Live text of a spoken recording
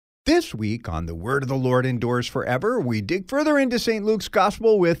This week on The Word of the Lord Endures Forever, we dig further into St. Luke's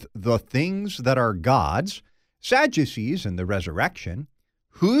Gospel with the things that are God's, Sadducees and the resurrection,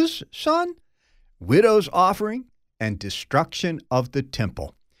 whose son, widow's offering, and destruction of the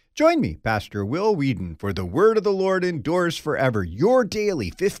temple. Join me, Pastor Will Whedon, for The Word of the Lord Endures Forever, your daily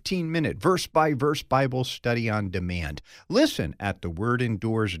 15-minute verse-by-verse Bible study on demand. Listen at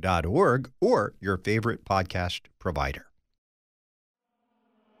thewordendures.org or your favorite podcast provider.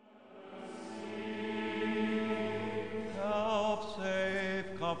 Help, save,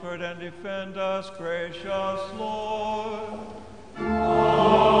 comfort, and defend us, gracious Lord.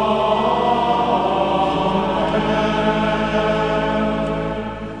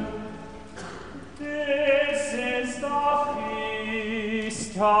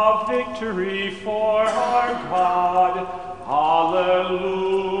 Of victory for our God. Hallelujah.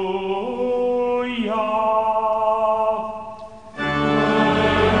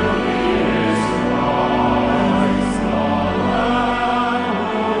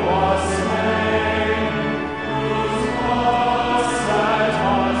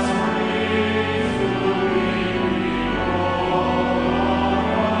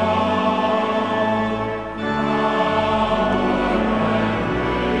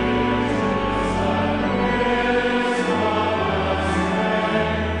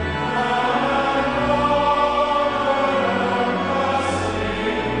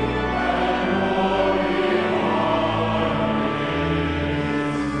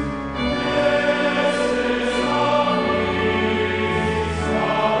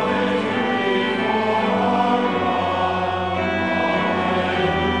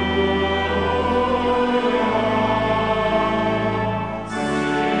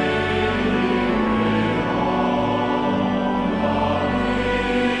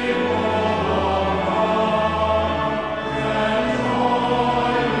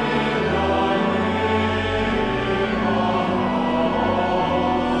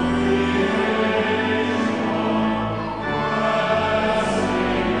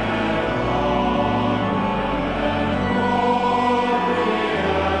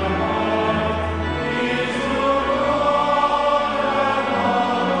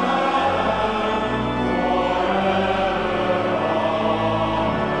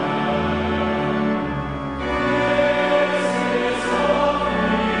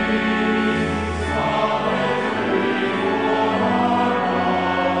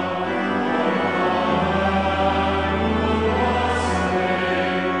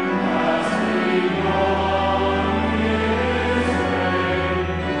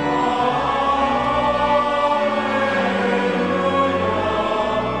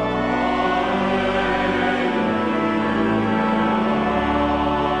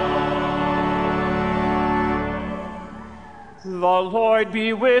 The Lord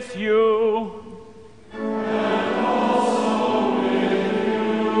be with you. And also with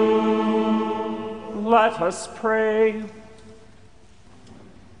you. Let us pray.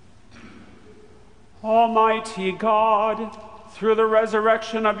 Almighty God, through the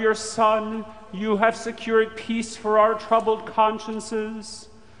resurrection of your Son, you have secured peace for our troubled consciences.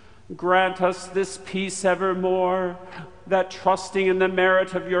 Grant us this peace evermore, that trusting in the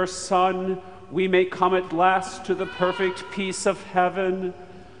merit of your Son, we may come at last to the perfect peace of heaven.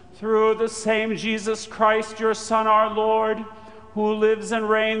 Through the same Jesus Christ, your Son, our Lord, who lives and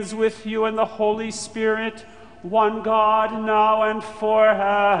reigns with you in the Holy Spirit, one God, now and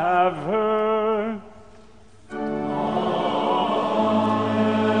forever.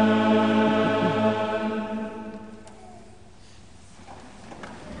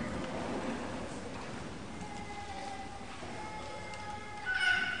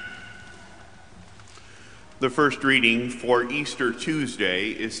 The first reading for Easter Tuesday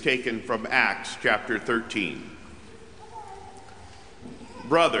is taken from Acts chapter 13.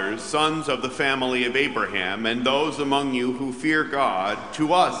 Brothers, sons of the family of Abraham, and those among you who fear God,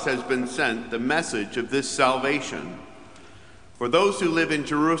 to us has been sent the message of this salvation. For those who live in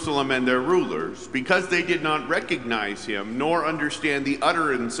Jerusalem and their rulers, because they did not recognize him, nor understand the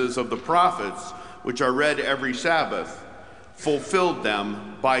utterances of the prophets, which are read every Sabbath, fulfilled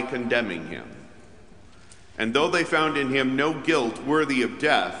them by condemning him. And though they found in him no guilt worthy of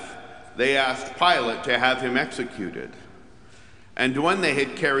death, they asked Pilate to have him executed. And when they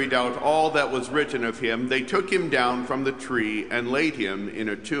had carried out all that was written of him, they took him down from the tree and laid him in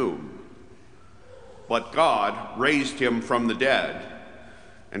a tomb. But God raised him from the dead,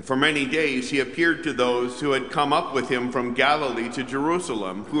 and for many days he appeared to those who had come up with him from Galilee to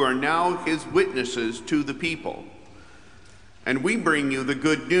Jerusalem, who are now his witnesses to the people. And we bring you the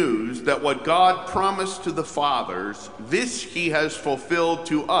good news that what God promised to the fathers, this he has fulfilled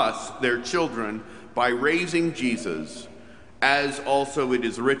to us, their children, by raising Jesus, as also it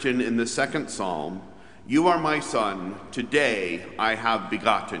is written in the second psalm, "You are my son, today I have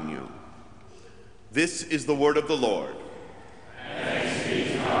begotten you." This is the word of the Lord. Thanks be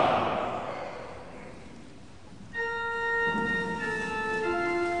to God.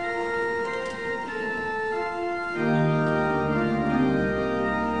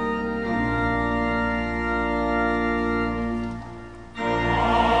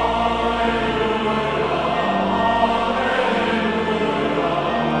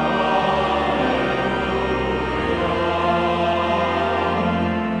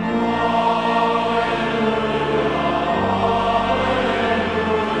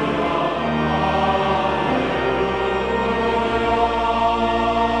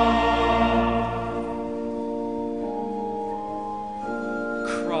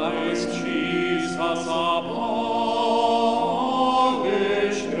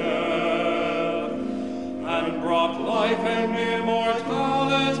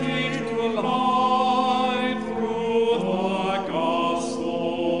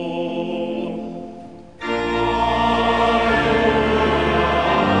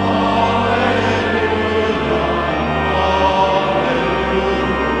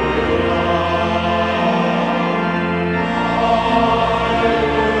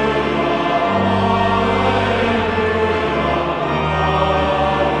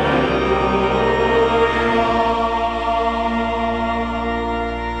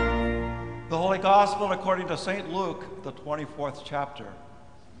 According to St. Luke, the 24th chapter.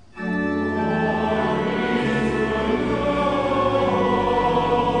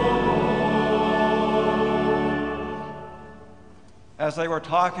 As they were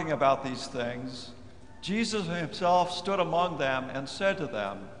talking about these things, Jesus himself stood among them and said to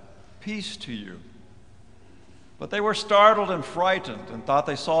them, "Peace to you." But they were startled and frightened and thought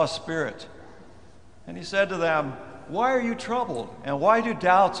they saw a spirit. And he said to them, "Why are you troubled, and why do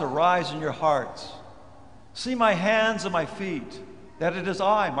doubts arise in your hearts? See my hands and my feet, that it is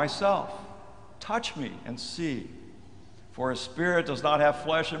I, myself. Touch me and see. For a spirit does not have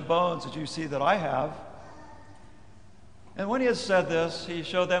flesh and bones, as you see that I have." And when he had said this, he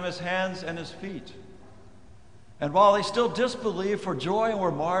showed them his hands and his feet. And while they still disbelieved for joy and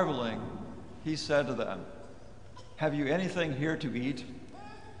were marveling, he said to them, "Have you anything here to eat?"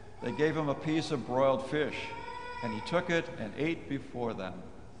 They gave him a piece of broiled fish, and he took it and ate before them.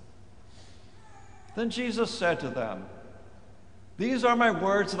 Then Jesus said to them, "These are my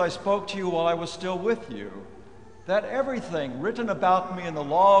words that I spoke to you while I was still with you, that everything written about me in the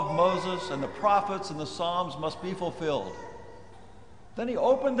law of Moses and the prophets and the Psalms must be fulfilled." Then he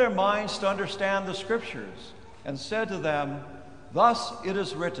opened their minds to understand the scriptures and said to them, "Thus it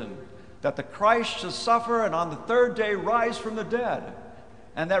is written, that the Christ should suffer and on the third day rise from the dead,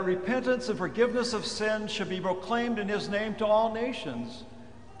 and that repentance and forgiveness of sins should be proclaimed in his name to all nations,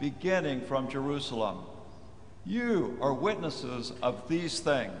 beginning from Jerusalem. You are witnesses of these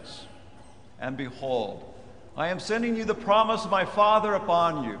things. And behold, I am sending you the promise of my Father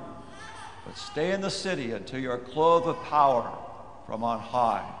upon you, but stay in the city until you are clothed with power from on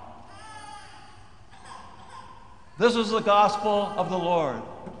high." This is the gospel of the Lord.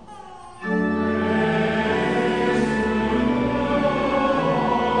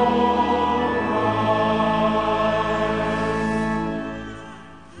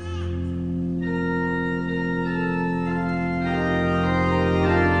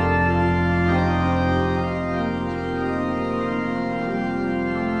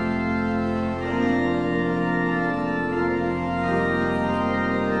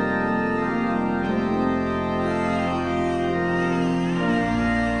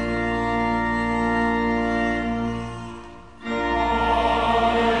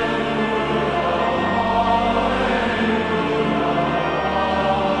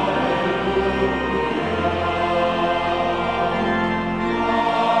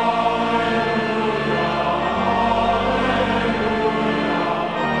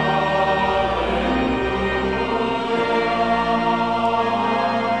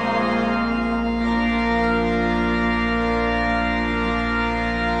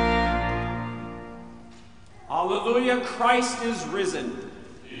 Hallelujah, Christ is risen.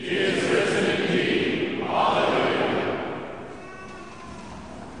 He is risen indeed. Hallelujah.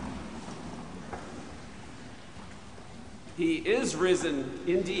 He is risen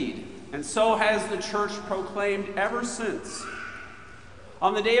indeed, and so has the church proclaimed ever since.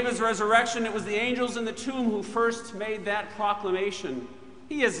 On the day of his resurrection, it was the angels in the tomb who first made that proclamation.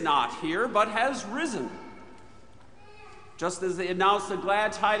 He is not here, but has risen. Just as they announced the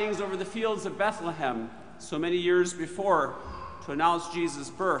glad tidings over the fields of Bethlehem so many years before to announce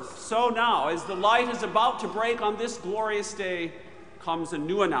Jesus' birth, so now, as the light is about to break on this glorious day, comes a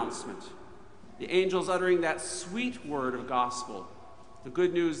new announcement. The angels uttering that sweet word of gospel, the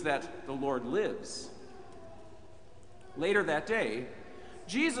good news that the Lord lives. Later that day,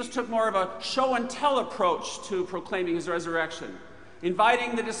 Jesus took more of a show-and-tell approach to proclaiming his resurrection,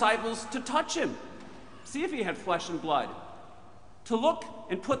 inviting the disciples to touch him, see if he had flesh and blood, to look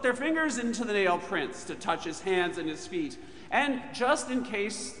and put their fingers into the nail prints, to touch his hands and his feet, and just in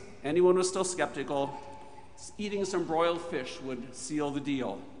case anyone was still skeptical, eating some broiled fish would seal the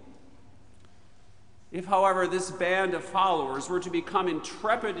deal. If, however, this band of followers were to become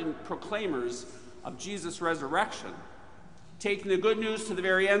intrepid proclaimers of Jesus' resurrection, taking the good news to the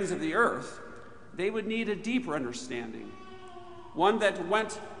very ends of the earth, they would need a deeper understanding, one that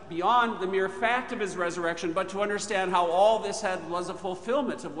went beyond the mere fact of his resurrection, but to understand how all this was a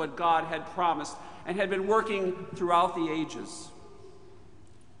fulfillment of what God had promised and had been working throughout the ages.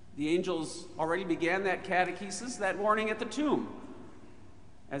 The angels already began that catechesis that morning at the tomb,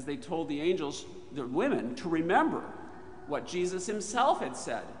 as they told the women, to remember what Jesus himself had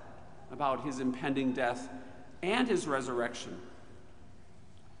said about his impending death and his resurrection.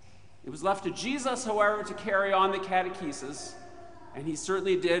 It was left to Jesus, however, to carry on the catechesis, and he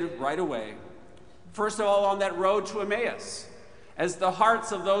certainly did right away. First of all, on that road to Emmaus, as the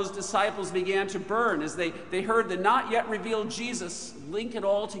hearts of those disciples began to burn, as they heard the not yet revealed Jesus link it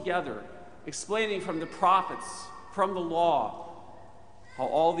all together, explaining from the prophets, from the law, how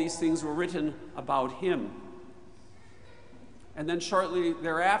all these things were written about him. And then shortly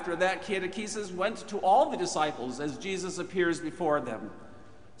thereafter, that catechesis went to all the disciples as Jesus appears before them,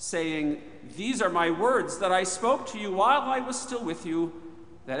 saying, "These are my words that I spoke to you while I was still with you,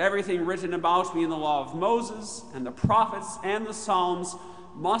 that everything written about me in the law of Moses and the prophets and the Psalms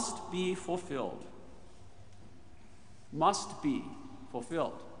must be fulfilled." Must be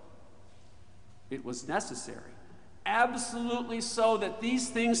fulfilled. It was necessary, absolutely so, that these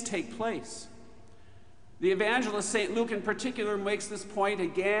things take place. The evangelist St. Luke in particular makes this point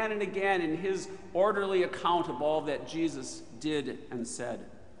again and again in his orderly account of all that Jesus did and said.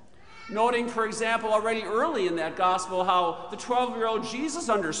 Noting, for example, already early in that gospel how the 12-year-old Jesus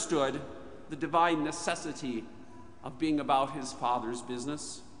understood the divine necessity of being about his Father's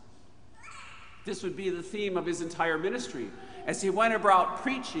business. This would be the theme of his entire ministry as he went about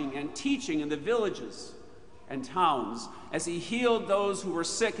preaching and teaching in the villages and towns, as he healed those who were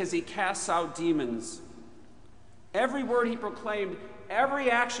sick, as he cast out demons. Every word he proclaimed, every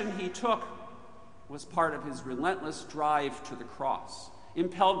action he took was part of his relentless drive to the cross,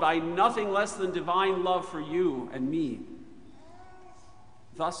 impelled by nothing less than divine love for you and me.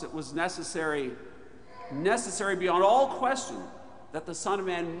 Thus it was necessary beyond all question, that the Son of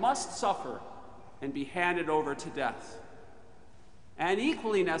Man must suffer and be handed over to death. And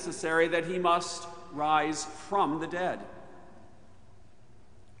equally necessary, that he must rise from the dead.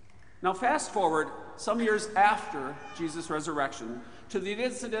 Now fast forward some years after Jesus' resurrection to the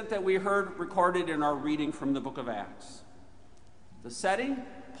incident that we heard recorded in our reading from the book of Acts. The setting,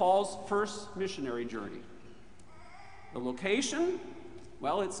 Paul's first missionary journey. The location,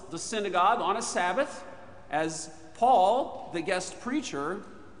 well, it's the synagogue on a Sabbath, as Paul, the guest preacher,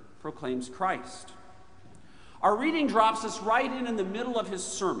 proclaims Christ. Our reading drops us right in the middle of his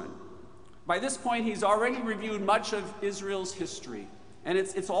sermon. By this point, he's already reviewed much of Israel's history, and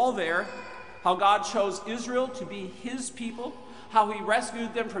it's all there. How God chose Israel to be his people, how he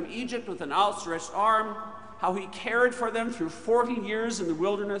rescued them from Egypt with an outstretched arm, how he cared for them through 40 years in the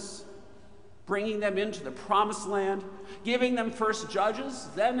wilderness, bringing them into the promised land, giving them first judges,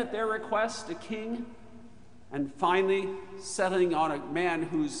 then at their request a king, and finally settling on a man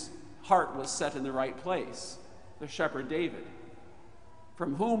whose heart was set in the right place, the shepherd David,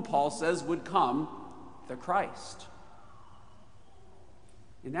 from whom Paul says would come the Christ.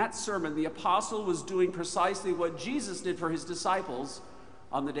 In that sermon, the apostle was doing precisely what Jesus did for his disciples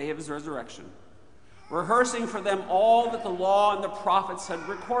on the day of his resurrection, rehearsing for them all that the law and the prophets had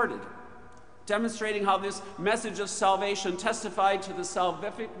recorded, demonstrating how this message of salvation testified to the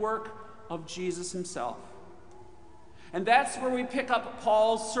salvific work of Jesus himself. And that's where we pick up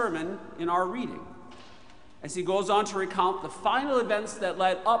Paul's sermon in our reading, as he goes on to recount the final events that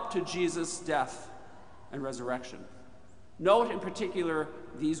led up to Jesus' death and resurrection. Note in particular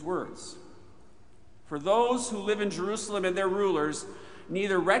these words: "For those who live in Jerusalem and their rulers,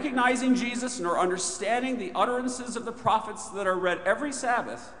 neither recognizing Jesus nor understanding the utterances of the prophets that are read every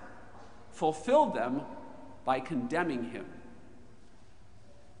Sabbath, fulfilled them by condemning him."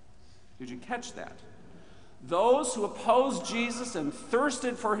 Did you catch that? Those who opposed Jesus and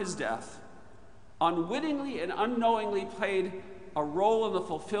thirsted for his death unwittingly and unknowingly played a role in the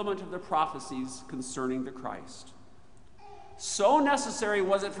fulfillment of the prophecies concerning the Christ. So necessary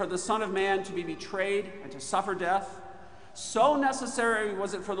was it for the Son of Man to be betrayed and to suffer death, so necessary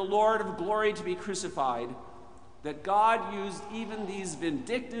was it for the Lord of glory to be crucified, that God used even these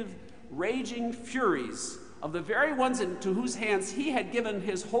vindictive, raging furies of the very ones into whose hands he had given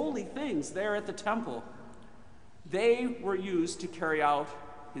his holy things there at the temple. They were used to carry out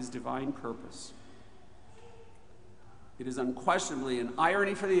his divine purpose. It is unquestionably an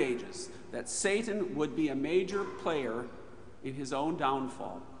irony for the ages that Satan would be a major player in his own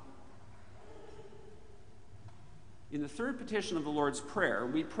downfall. In the third petition of the Lord's Prayer,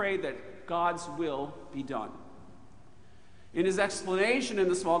 we pray that God's will be done. In his explanation in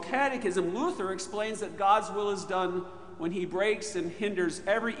the Small Catechism, Luther explains that God's will is done when he breaks and hinders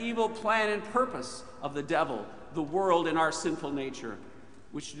every evil plan and purpose of the devil, the world, and our sinful nature,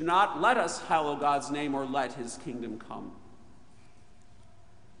 which do not let us hallow God's name or let his kingdom come.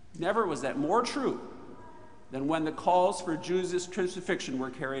 Never was that more true than when the calls for Jesus' crucifixion were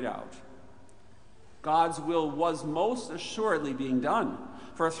carried out. God's will was most assuredly being done,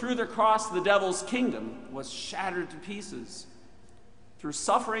 for through the cross the devil's kingdom was shattered to pieces. Through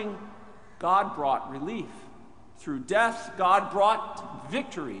suffering, God brought relief. Through death, God brought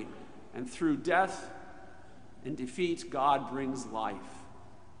victory. And through death and defeat, God brings life.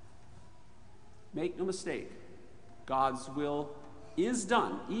 Make no mistake, God's will is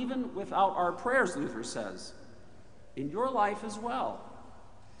done, even without our prayers, Luther says, in your life as well.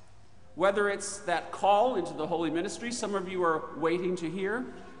 Whether it's that call into the holy ministry some of you are waiting to hear,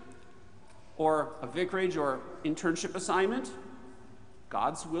 or a vicarage or internship assignment,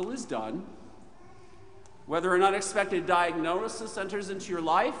 God's will is done. Whether an unexpected diagnosis enters into your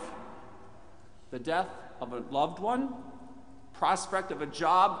life, the death of a loved one, prospect of a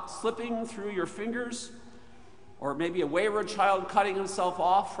job slipping through your fingers, or maybe a wayward child cutting himself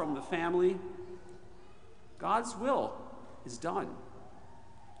off from the family, God's will is done.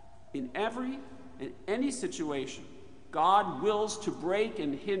 In every and any situation, God wills to break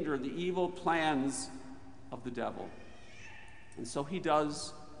and hinder the evil plans of the devil. And so he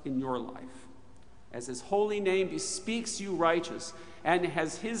does in your life, as his holy name bespeaks you righteous, and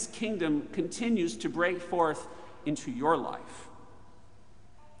as his kingdom continues to break forth into your life.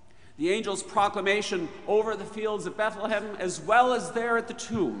 The angel's proclamation over the fields of Bethlehem, as well as there at the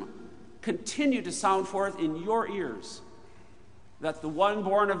tomb, continue to sound forth in your ears that the one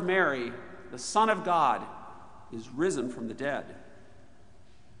born of Mary, the Son of God, is risen from the dead.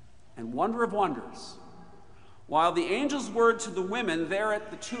 And wonder of wonders, while the angel's word to the women there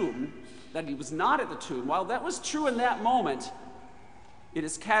at the tomb, that he was not at the tomb, while that was true in that moment, it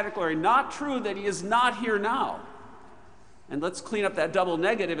is categorically not true that he is not here now. And let's clean up that double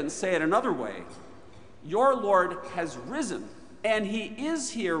negative and say it another way. Your Lord has risen, and he is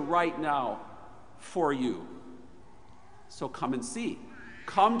here right now for you. So come and see.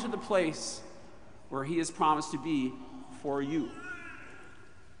 Come to the place where he has promised to be for you.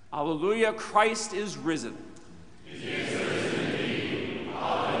 Alleluia, Christ is risen. He is risen indeed.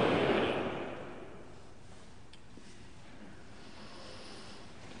 Alleluia.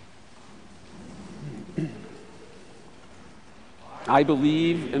 I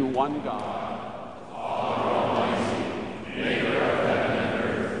believe in one God,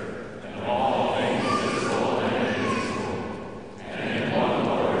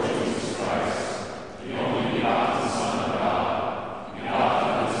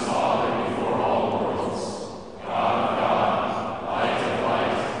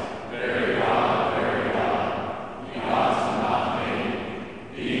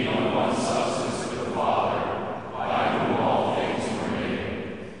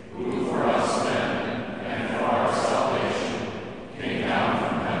 who for us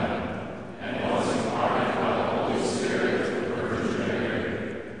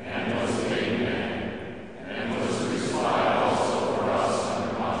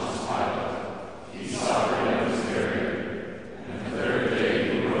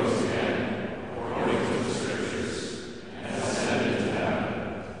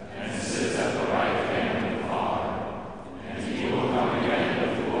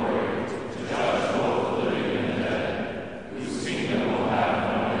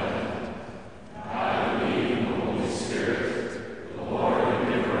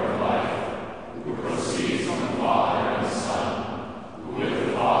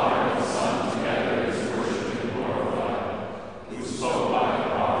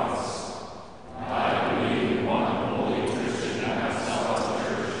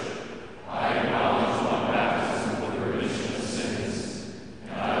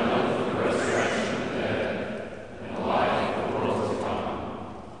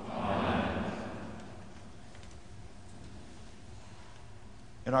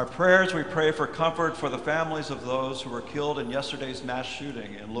In our prayers, we pray for comfort for the families of those who were killed in yesterday's mass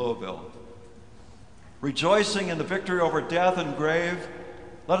shooting in Louisville. Rejoicing in the victory over death and grave,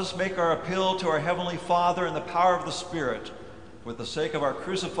 let us make our appeal to our Heavenly Father in the power of the Spirit for the sake of our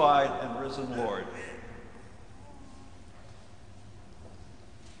crucified and risen Lord.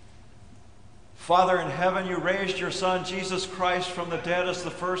 Father in heaven, you raised your Son, Jesus Christ, from the dead as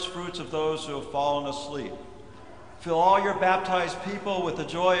the first fruits of those who have fallen asleep. Fill all your baptized people with the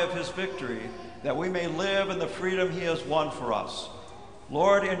joy of his victory, that we may live in the freedom he has won for us.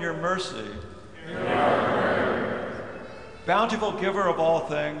 Lord, in your mercy, bountiful giver of all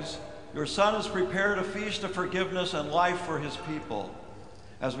things, your Son has prepared a feast of forgiveness and life for his people.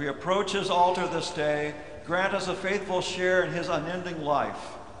 As we approach his altar this day, grant us a faithful share in his unending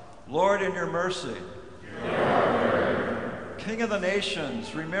life. Lord, in your mercy, King of the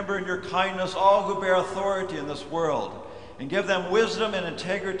nations, remember in your kindness all who bear authority in this world, and give them wisdom and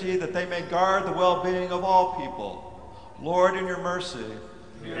integrity that they may guard the well-being of all people. Lord, in your mercy,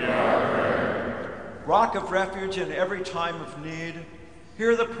 Rock of refuge in every time of need,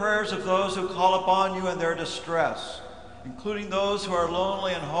 hear the prayers of those who call upon you in their distress, including those who are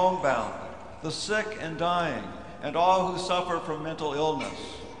lonely and homebound, the sick and dying, and all who suffer from mental illness.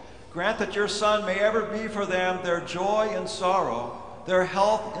 Grant that your Son may ever be for them their joy in sorrow, their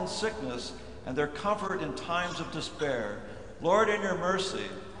health in sickness, and their comfort in times of despair. Lord, in your mercy,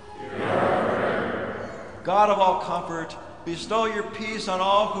 God of all comfort, bestow your peace on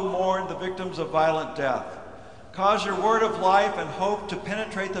all who mourn the victims of violent death. Cause your word of life and hope to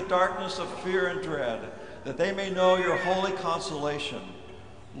penetrate the darkness of fear and dread, that they may know your holy consolation.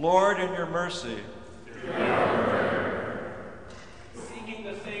 Lord, in your mercy,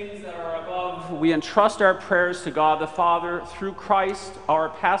 we entrust our prayers to God the Father through Christ, our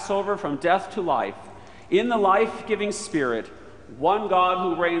Passover from death to life, in the life-giving Spirit, one God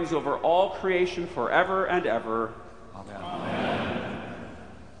who reigns over all creation forever and ever. Amen. Amen.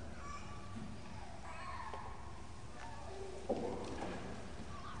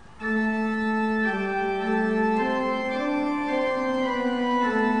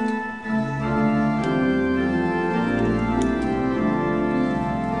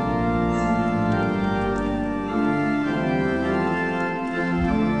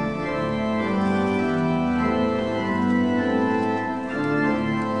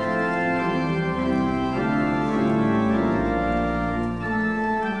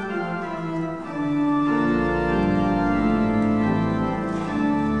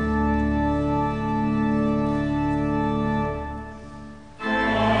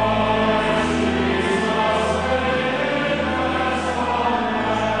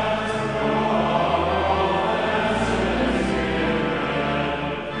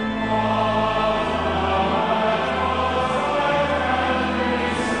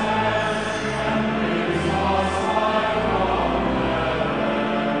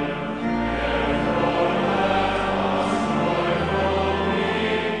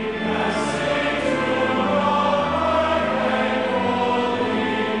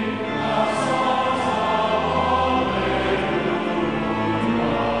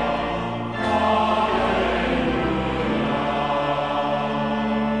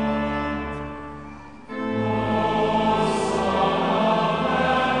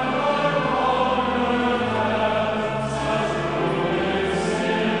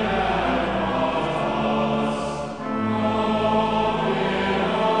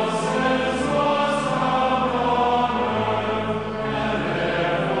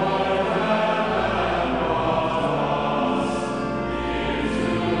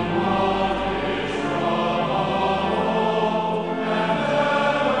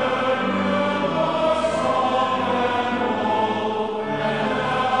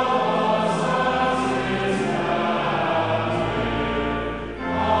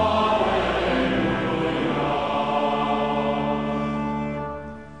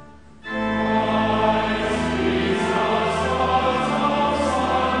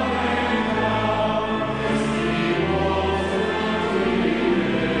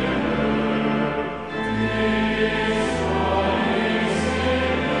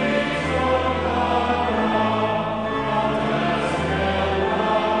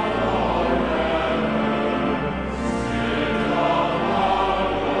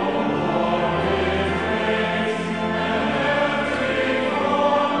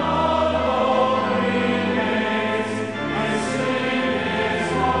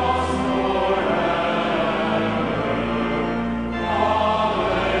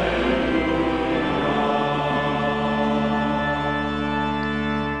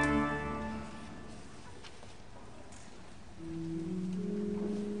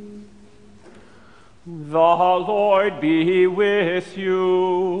 The Lord be with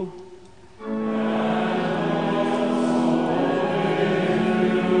you.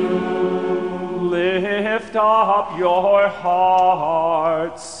 Lift up your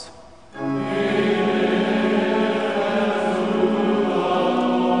hearts.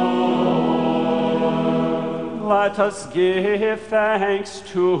 Let us give thanks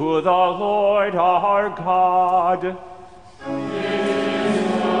to the Lord our God.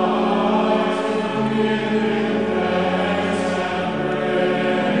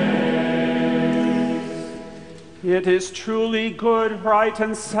 It is truly good, right,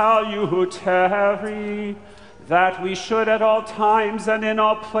 and salutary that we should at all times and in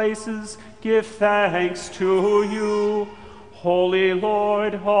all places give thanks to you, Holy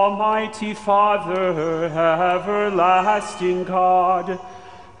Lord, Almighty Father, everlasting God.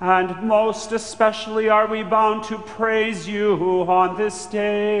 And most especially are we bound to praise you on this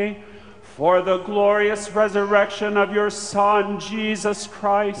day for the glorious resurrection of your Son, Jesus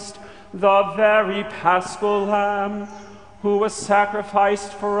Christ, the very Paschal Lamb, who was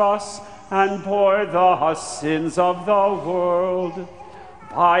sacrificed for us and bore the sins of the world.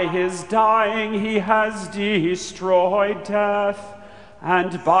 By his dying he has destroyed death,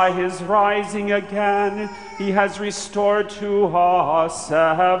 and by his rising again he has restored to us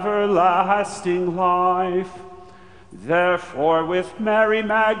everlasting life. Therefore, with Mary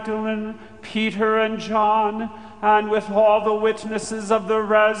Magdalene, Peter and John, and with all the witnesses of the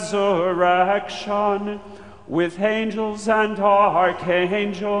resurrection, with angels and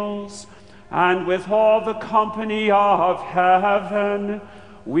archangels, and with all the company of heaven,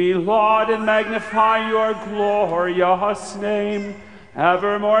 we laud and magnify your glorious name,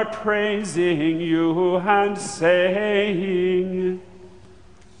 evermore praising you and saying,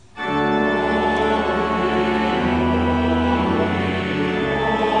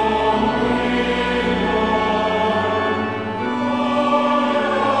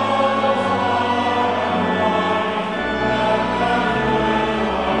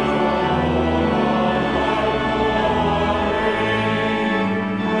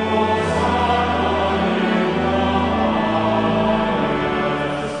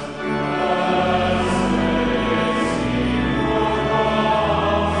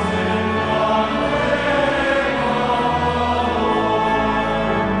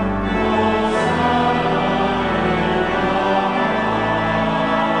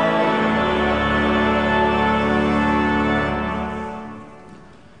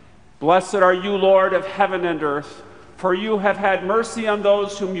 Blessed are you, Lord of heaven and earth, for you have had mercy on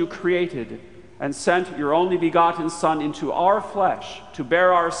those whom you created, and sent your only begotten Son into our flesh to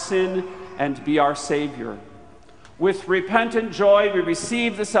bear our sin and be our Savior. With repentant joy we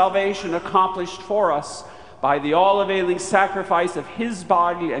receive the salvation accomplished for us by the all-availing sacrifice of his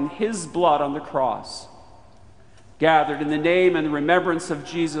body and his blood on the cross. Gathered in the name and the remembrance of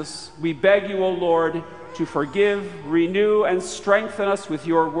Jesus, we beg you, O Lord, to forgive, renew, and strengthen us with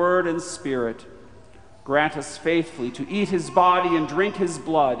your word and spirit. Grant us faithfully to eat his body and drink his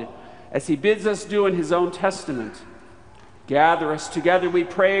blood, as he bids us do in his own testament. Gather us together, we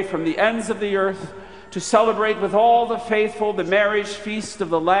pray, from the ends of the earth to celebrate with all the faithful the marriage feast of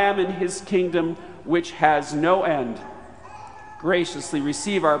the Lamb in his kingdom, which has no end. Graciously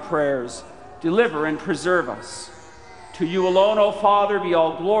receive our prayers, deliver and preserve us. To you alone, O Father, be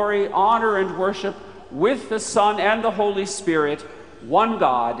all glory, honor, and worship, with the Son and the Holy Spirit, one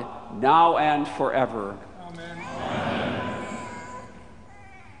God, now and forever. Amen. Amen.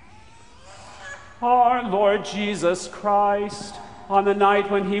 Our Lord Jesus Christ, on the night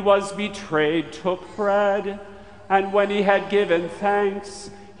when he was betrayed, took bread, and when he had given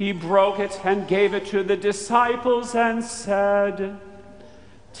thanks, he broke it and gave it to the disciples and said,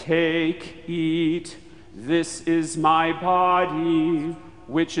 "Take, eat, this is my body,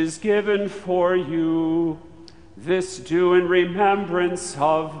 which is given for you. This do in remembrance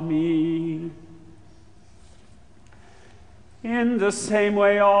of me." In the same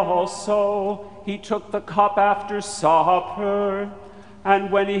way also, he took the cup after supper,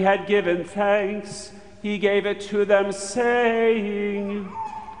 and when he had given thanks, he gave it to them, saying,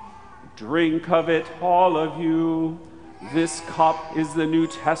 "Drink of it, all of you. This cup is the New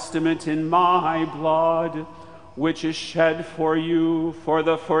Testament in my blood, which is shed for you for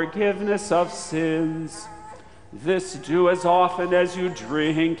the forgiveness of sins. This do as often as you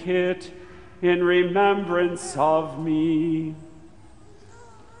drink it in remembrance of me."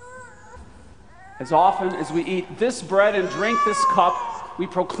 As often as we eat this bread and drink this cup, we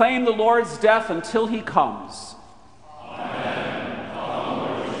proclaim the Lord's death until he comes. Amen. Come,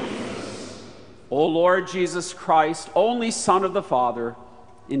 Lord Jesus. O Lord Jesus Christ, only Son of the Father,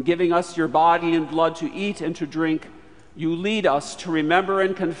 In giving us your body and blood to eat and to drink, you lead us to remember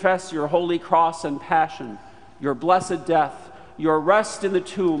and confess your holy cross and passion, your blessed death, your rest in the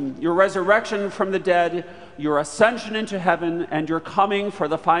tomb, your resurrection from the dead, your ascension into heaven, and your coming for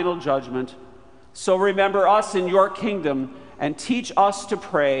the final judgment. So remember us in your kingdom and teach us to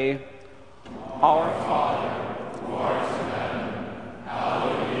pray, Our Father, who art in heaven,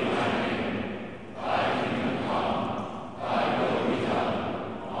 hallowed be thy name. Thy kingdom come, thy will be done,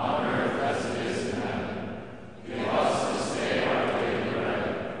 on earth as it is in heaven. Give us this day our daily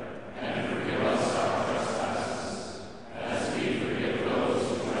bread, and forgive us our trespasses, as we forgive those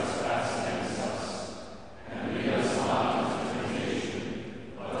who trespass against us. And lead us not into temptation,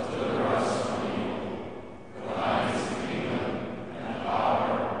 but deliver us from evil. For thine is the kingdom, and the power,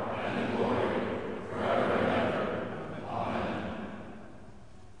 and the glory, forever and ever. Amen.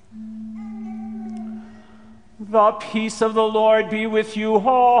 The peace of the Lord be with you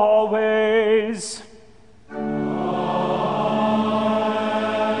always.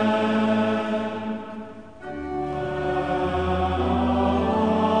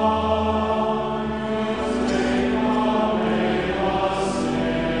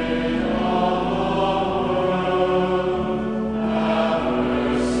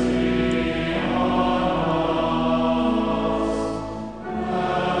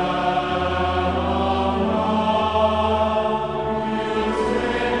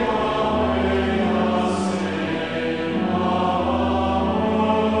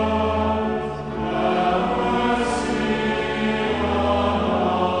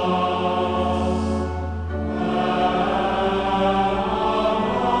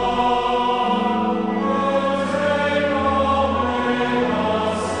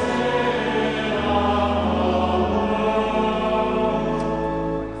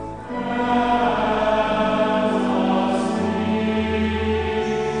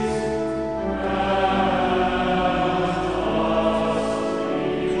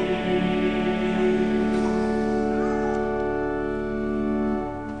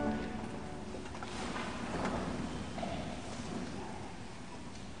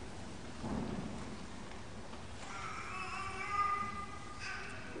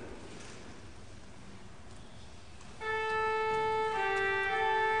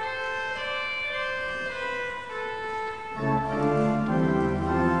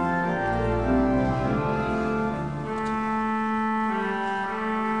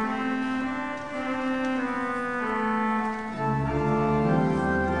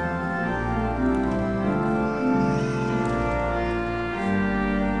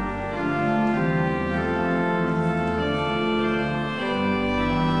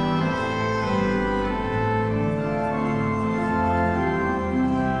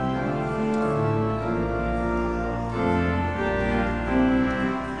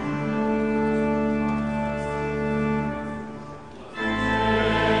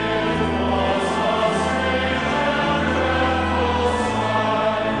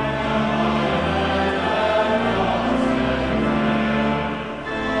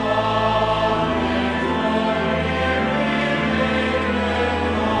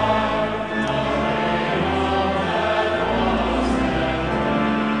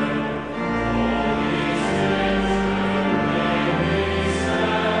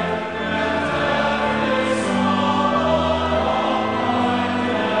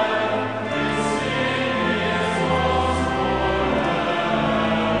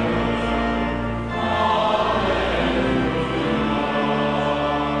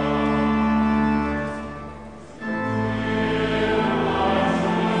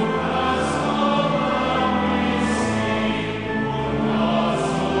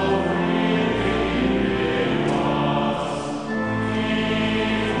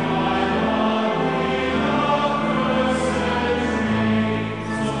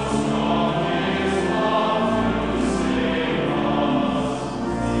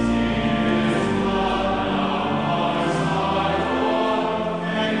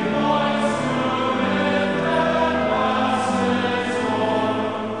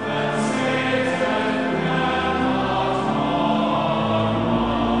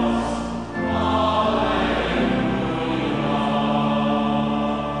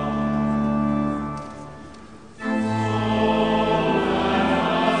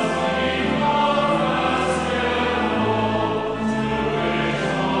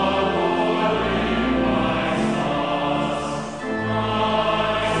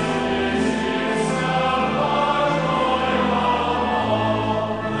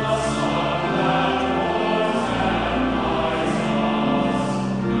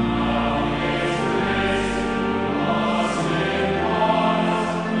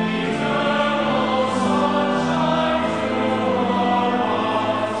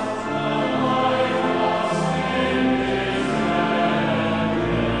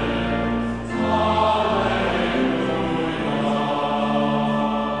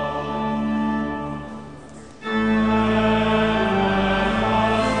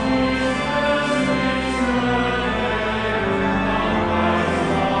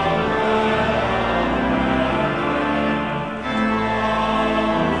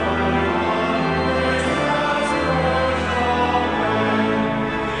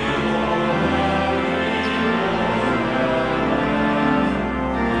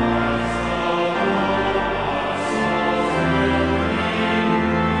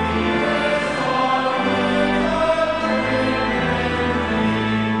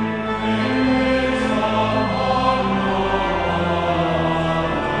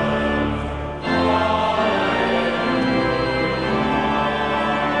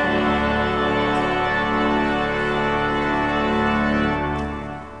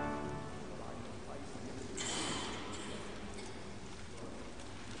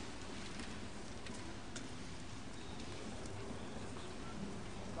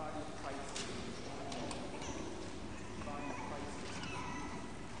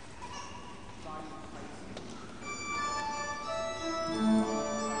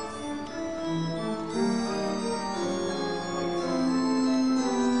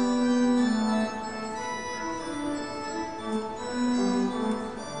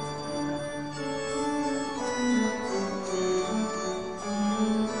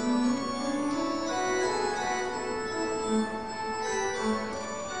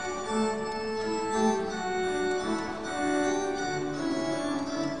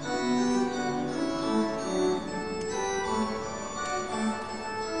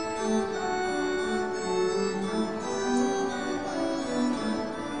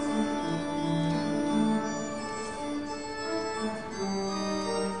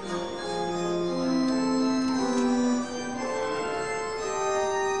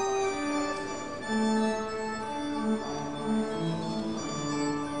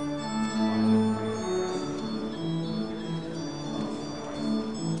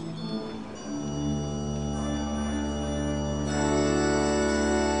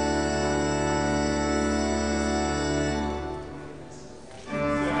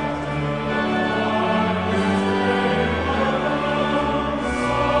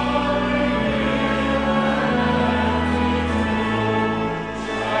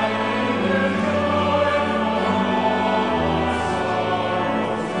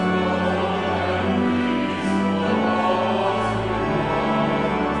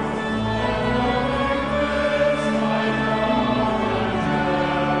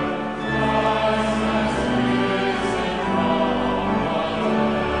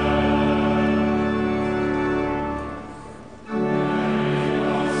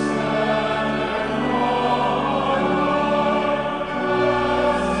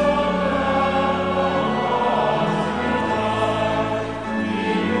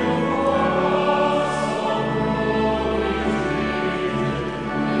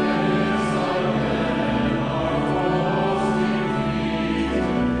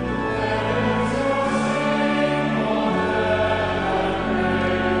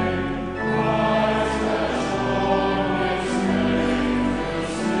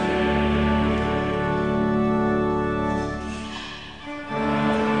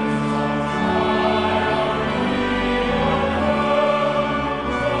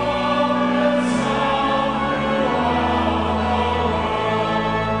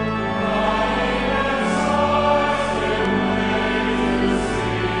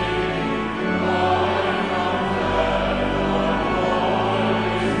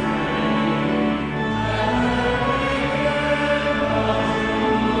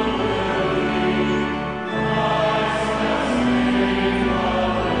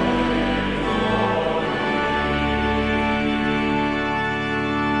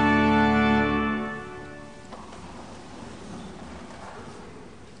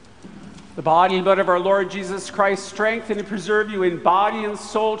 The body and blood of our Lord Jesus Christ strengthen and preserve you in body and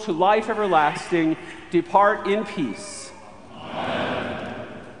soul to life everlasting. Depart in peace. Amen.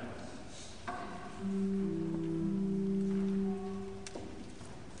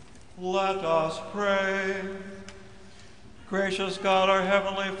 Let us pray. Gracious God, our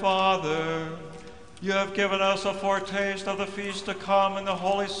Heavenly Father, you have given us a foretaste of the feast to come in the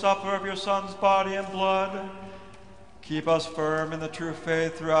holy supper of your Son's body and blood. Keep us firm in the true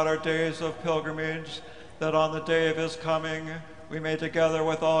faith throughout our days of pilgrimage, that on the day of his coming we may together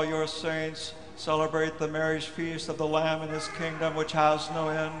with all your saints celebrate the marriage feast of the Lamb in his kingdom which has no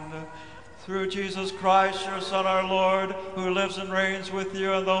end. Through Jesus Christ, your Son, our Lord, who lives and reigns with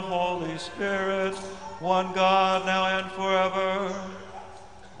you in the Holy Spirit, one God, now and forever.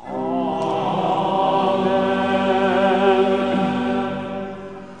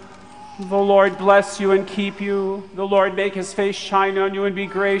 The Lord bless you and keep you. The Lord make his face shine on you and be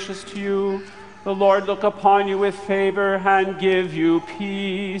gracious to you. The Lord look upon you with favor and give you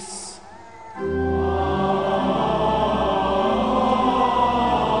peace. Amen.